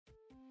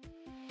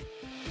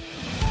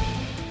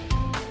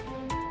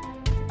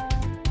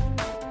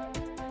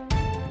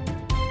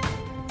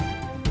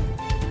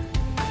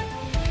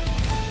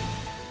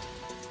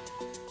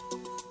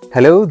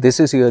Hello, this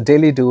is your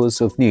daily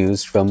dose of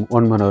news from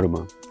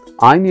Onmanorama.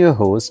 I'm your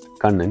host,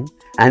 Kannan,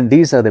 and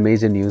these are the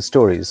major news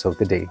stories of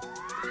the day.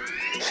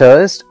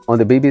 First, on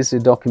the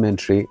BBC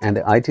documentary and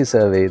the IT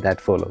survey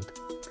that followed.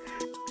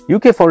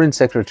 UK Foreign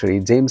Secretary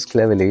James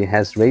Cleverly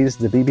has raised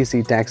the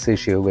BBC tax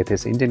issue with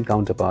his Indian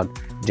counterpart,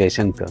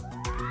 Jaishankar.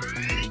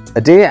 A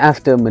day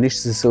after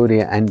Manish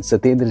Sisodia and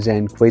Satyendra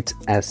Jain quit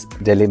as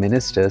Delhi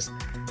ministers,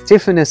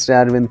 Chief Minister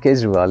Arvind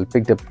Kejriwal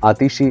picked up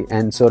Atishi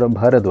and Saurabh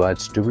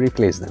Bharadwaj to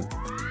replace them.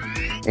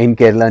 In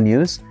Kerala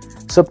news,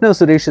 Swapna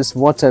Suresh's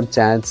WhatsApp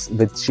chats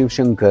with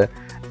Jaishankar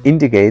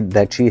indicate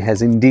that she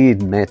has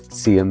indeed met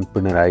CM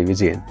Pinarayi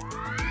Vijayan.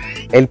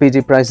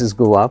 LPG prices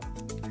go up.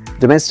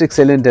 Domestic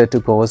cylinder to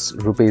cost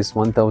Rs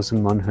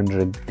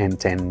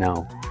 1,110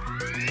 now.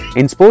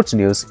 In sports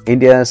news,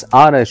 India's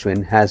R.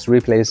 Ashwin has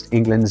replaced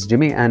England's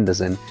Jimmy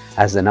Anderson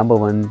as the number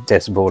one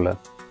test bowler.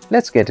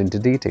 Let's get into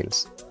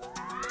details.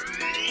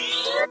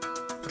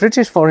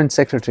 British Foreign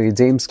Secretary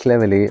James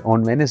Cleverly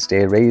on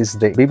Wednesday raised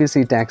the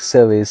BBC tax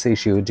surveys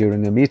issue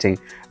during a meeting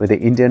with the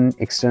Indian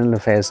External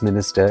Affairs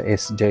Minister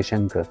S.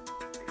 Jaishankar.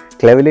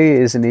 Cleverly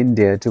is in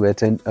India to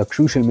attend a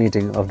crucial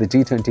meeting of the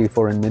G20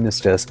 foreign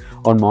ministers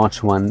on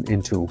March 1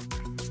 and 2.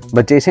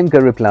 But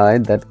Jaishankar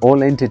replied that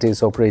all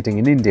entities operating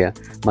in India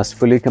must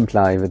fully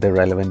comply with the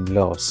relevant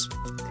laws.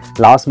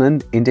 Last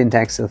month, Indian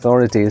tax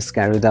authorities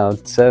carried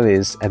out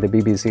surveys at the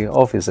BBC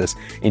offices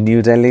in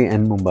New Delhi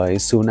and Mumbai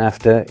soon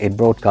after it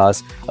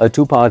broadcast a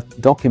two-part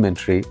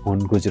documentary on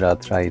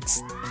Gujarat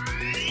rights.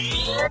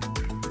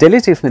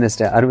 Delhi Chief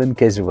Minister Arvind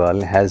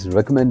Kejriwal has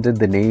recommended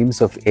the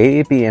names of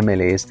AAP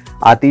MLAs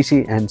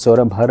Atishi and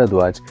Saurabh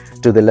Bharadwaj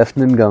to the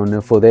Lieutenant Governor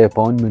for their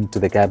appointment to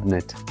the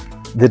cabinet.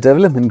 The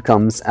development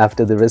comes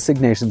after the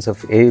resignations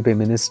of AAP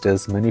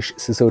ministers Manish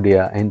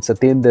Sisodia and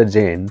Satyendra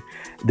Jain,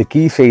 the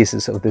key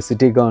faces of the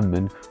city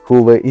government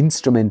who were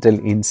instrumental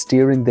in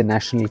steering the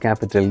national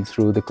capital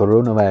through the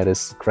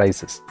coronavirus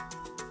crisis.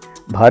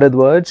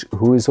 Bharadwaj,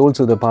 who is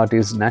also the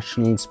party's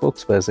national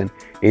spokesperson,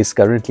 is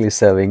currently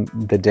serving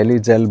the Delhi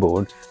Jal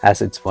Board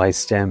as its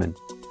vice chairman.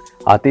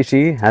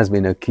 Atishi has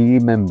been a key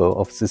member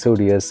of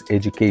Sisodia's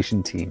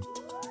education team.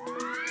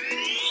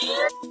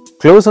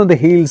 Close on the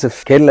heels of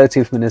Kerala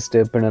Chief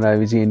Minister Pinarayi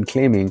Vijayan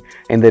claiming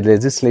in the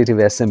Legislative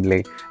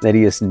Assembly that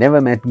he has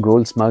never met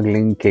gold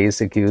smuggling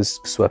case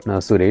accused Swapna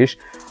Suresh,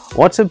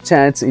 WhatsApp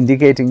chats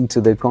indicating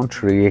to the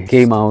contrary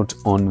came out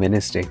on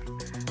Wednesday.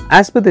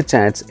 As per the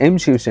chats, M.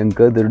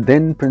 Jaishankar, the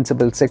then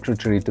Principal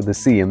Secretary to the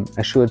CM,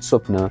 assured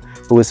Swapna,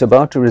 who was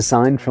about to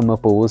resign from a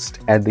post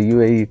at the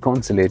UAE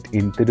Consulate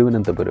in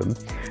Thiruvananthapuram,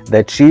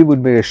 that she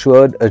would be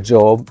assured a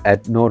job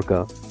at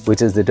Norca,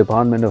 which is the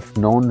Department of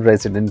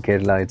Non-Resident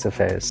Keralites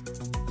Affairs.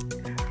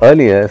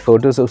 Earlier,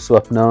 photos of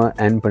Swapna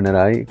and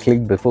Pinarayi,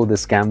 clicked before the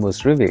scam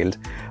was revealed,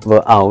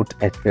 were out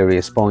at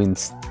various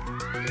points.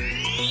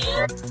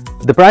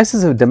 The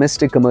prices of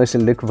domestic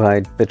commercial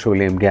liquefied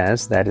petroleum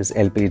gas, that is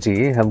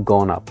LPG, have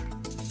gone up.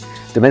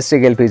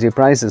 Domestic LPG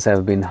prices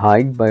have been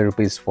hiked by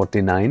Rs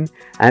 49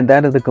 and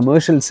that of the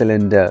commercial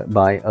cylinder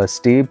by a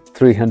steep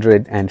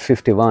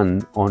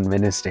 351 on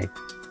Wednesday.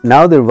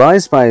 Now the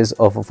revised price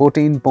of a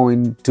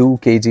 14.2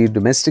 kg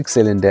domestic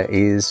cylinder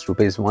is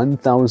Rs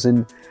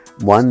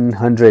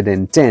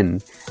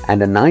 1,110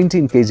 and a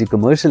 19 kg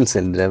commercial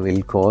cylinder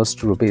will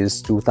cost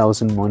Rs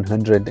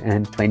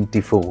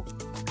 2,124.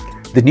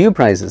 The new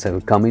prices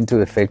have come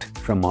into effect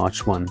from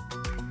March 1.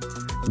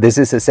 This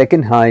is the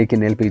second hike in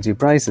LPG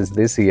prices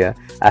this year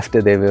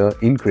after they were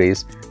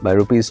increased by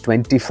Rs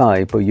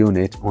 25 per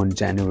unit on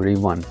January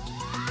 1.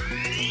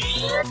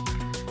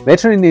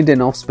 Veteran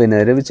Indian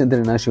off-spinner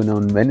Ravichandran Ashwin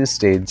on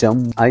Wednesday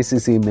jumped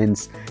ICC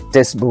men's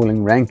test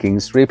bowling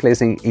rankings,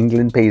 replacing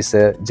England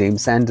pacer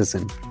James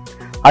Anderson.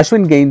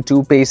 Ashwin gained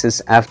 2 paces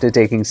after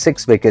taking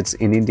 6 wickets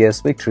in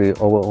India's victory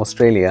over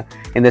Australia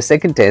in the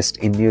second test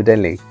in New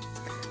Delhi.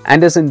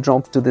 Anderson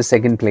dropped to the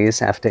second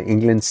place after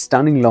England's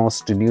stunning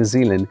loss to New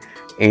Zealand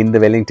in the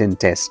Wellington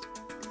Test.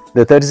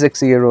 The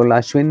 36-year-old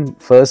Ashwin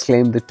first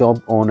claimed the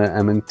top honour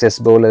among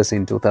test bowlers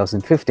in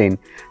 2015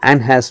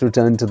 and has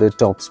returned to the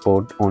top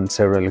spot on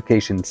several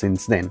occasions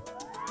since then.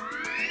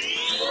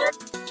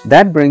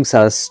 That brings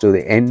us to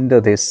the end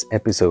of this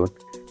episode.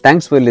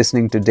 Thanks for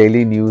listening to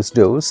Daily News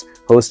Dose,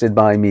 hosted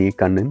by me,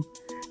 Kannan.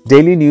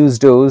 Daily News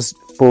Dose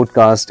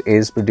podcast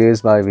is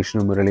produced by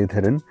Vishnu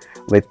Muralidharan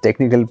with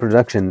technical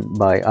production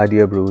by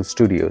Idea Brew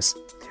Studios.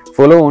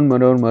 Follow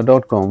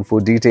Onmanorama.com for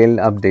detailed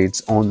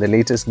updates on the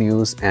latest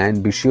news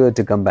and be sure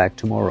to come back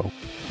tomorrow.